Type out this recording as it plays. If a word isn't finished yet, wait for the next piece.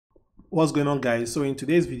What's going on, guys? So in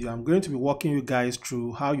today's video I'm going to be walking you guys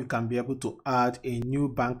through how you can be able to add a new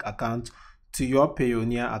bank account to your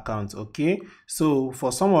Payoneer account. Okay, so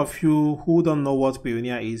for some of you who don't know what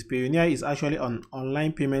Payoneer is actually an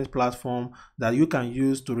online payment platform that you can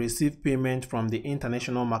use to receive payment from the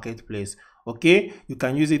international marketplace. Okay, you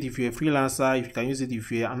can use it if you're a freelancer, you can use it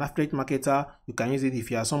if you're an affiliate marketer, you can use it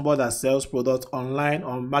if you're somebody that sells products online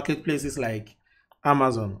on marketplaces like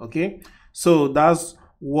Amazon. Okay, so that's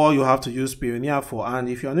what you have to use Payoneer for. And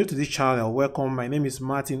if you're new to this channel, welcome. My name is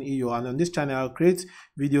Martin Iyo, and on this channel I'll create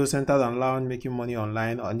videos centered on making money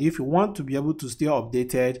online. And if you want to be able to stay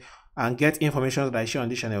updated and get information that I share on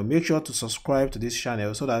this channel, make sure to subscribe to this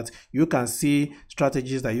channel so that you can see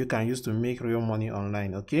strategies that you can use to make real money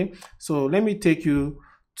online. Okay, so let me take you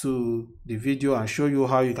to the video and show you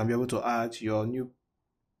how you can be able to add your new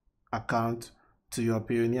account to your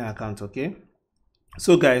Payoneer account. Okay,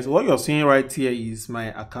 so guys, what you're seeing right here is my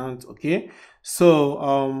account. Okay,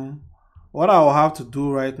 so what I'll have to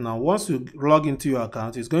do right now, once you log into your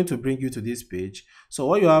account, it's going to bring you to this page. So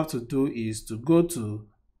what you have to do is to go to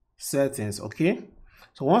settings. Okay,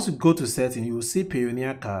 so once you go to settings, you will see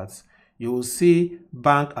Payoneer cards, you will see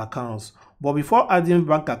bank accounts. But before adding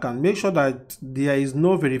bank account, make sure that there is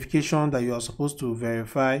no verification that you are supposed to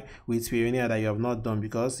verify with Payoneer that you have not done,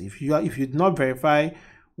 because if you did not verify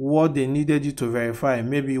what they needed you to verify,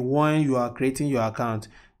 maybe when you are creating your account,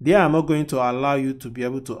 they are not going to allow you to be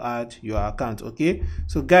able to add your account. Okay,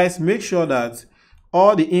 so guys, make sure that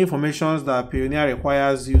all the informations that Payoneer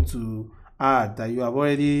requires you to add, that you have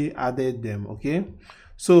already added them. Okay,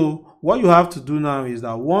 so what you have to do now is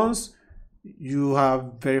that once you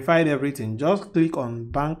have verified everything, just click on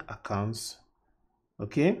bank accounts.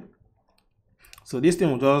 Okay, so this thing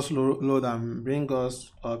will just load and bring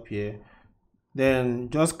us up here. Then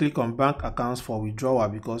just click on bank accounts for withdrawal,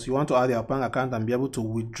 because you want to add your bank account and be able to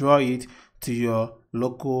withdraw it to your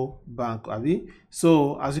local bank.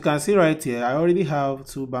 So as you can see right here, I already have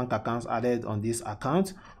 2 bank accounts added on this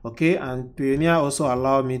account. Okay, and Payoneer also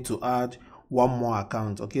allowed me to add 1 more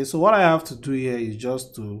account. Okay, so what I have to do here is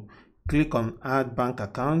just to click on add bank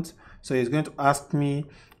account. So it's going to ask me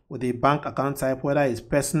with the bank account type, whether it's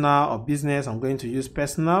personal or business. I'm going to use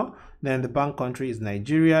personal. Then the bank country is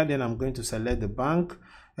Nigeria. Then I'm going to select the bank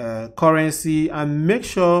currency, and make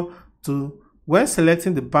sure to, when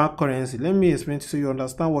selecting the bank currency, let me explain to you so you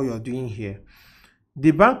understand what you're doing here. The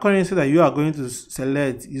bank currency that you are going to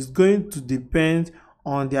select is going to depend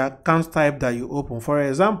on the account type that you open. For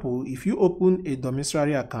example, if you open a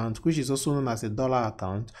domiciliary account, which is also known as a dollar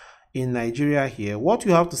account in Nigeria here, what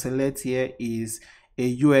you have to select here is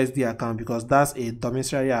a USD account, because that's a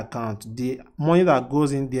domiciliary account. The money that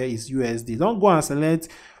goes in there is USD. Don't go and select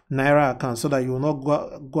Naira account, so that you will not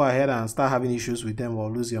go ahead and start having issues with them or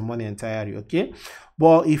lose your money entirely. Okay,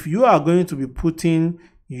 but if you are going to be putting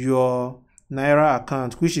your Naira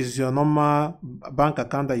account, which is your normal bank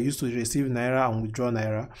account that you used to receive Naira and withdraw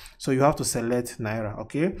Naira, so you have to select Naira.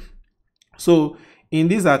 Okay, so in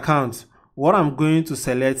this account, what I'm going to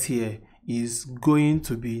select here is going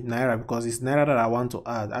to be Naira, because it's Naira that I want to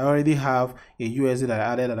add. I already have a USD that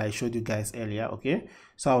I added that I showed you guys earlier. Okay,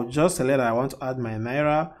 so I'll just select that I want to add my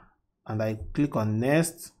Naira, and I click on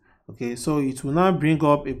next. Okay, so it will now bring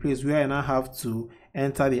up a place where I now have to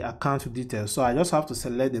enter the account details. So I just have to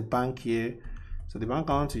select the bank here. So the bank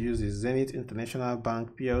I want to use is Zenith International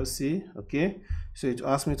Bank PLC. Okay, so it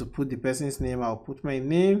asks me to put the person's name. I'll put my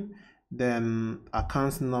name, then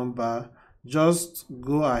account number. Just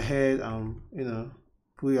go ahead and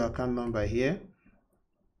put your account number here.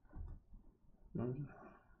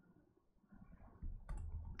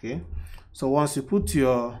 Okay, so once you put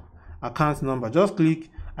your account number, just click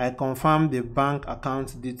I confirm the bank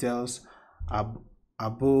account details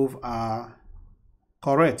above are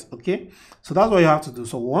correct. Okay, so that's what you have to do.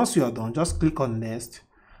 So once you are done, just click on next,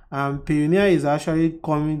 and Payoneer is actually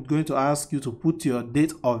going to ask you to put your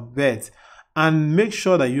date of birth, and make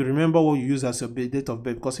sure that you remember what you use as your date of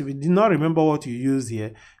birth, because if you did not remember what you use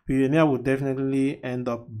here, Payoneer will definitely end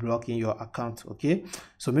up blocking your account. Okay,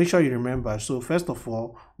 so make sure you remember. So first of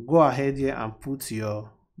all, go ahead here and put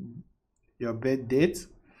your birth date.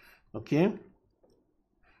 Okay,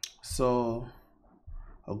 so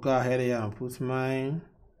I'll go ahead here and put mine.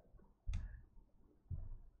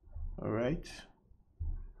 All right,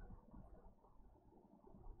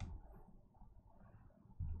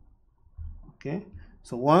 okay,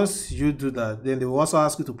 so once you do that, then they will also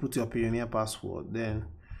ask you to put your Payoneer password. Then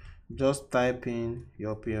just type in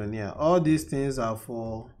your Payoneer. All these things are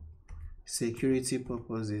for security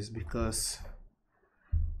purposes, because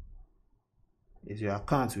it's your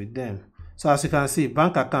account with them. So as you can see,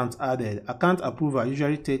 bank account added. Account approval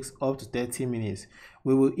usually takes up to 30 minutes.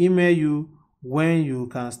 We will email you when you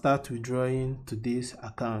can start withdrawing to this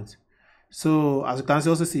account. So as you can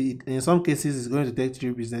also see, in some cases it's going to take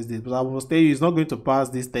 3 business days, but I will tell you it's not going to pass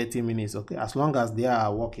these 30 minutes, okay, as long as they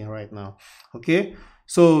are working right now. Okay,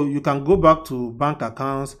 so you can go back to bank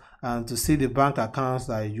accounts and to see the bank accounts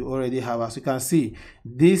that you already have. As you can see,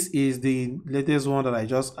 this is the latest one that I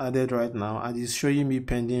just added right now, and it's showing me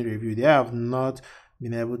pending review. They have not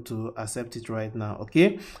been able to accept it right now.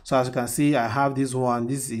 Okay, so as you can see, I have this one.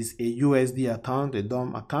 This is a USD account, a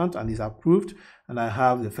DOM account, and it's approved. And I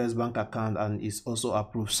have the First Bank account, and it's also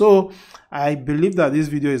approved. So I believe that this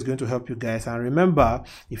video is going to help you guys. And remember,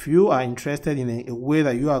 if you are interested in a way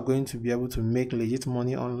that you are going to be able to make legit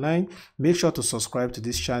money online, make sure to subscribe to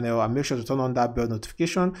this channel and make sure to turn on that bell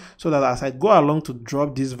notification, so that as I go along to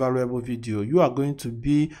drop this valuable video, you are going to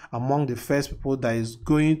be among the first people that is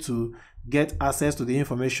going to get access to the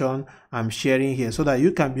information I'm sharing here, so that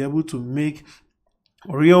you can be able to make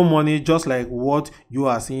real money just like what you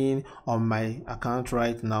are seeing on my account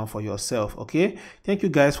right now for yourself. Okay, thank you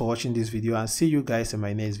guys for watching this video, and see you guys in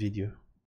my next video.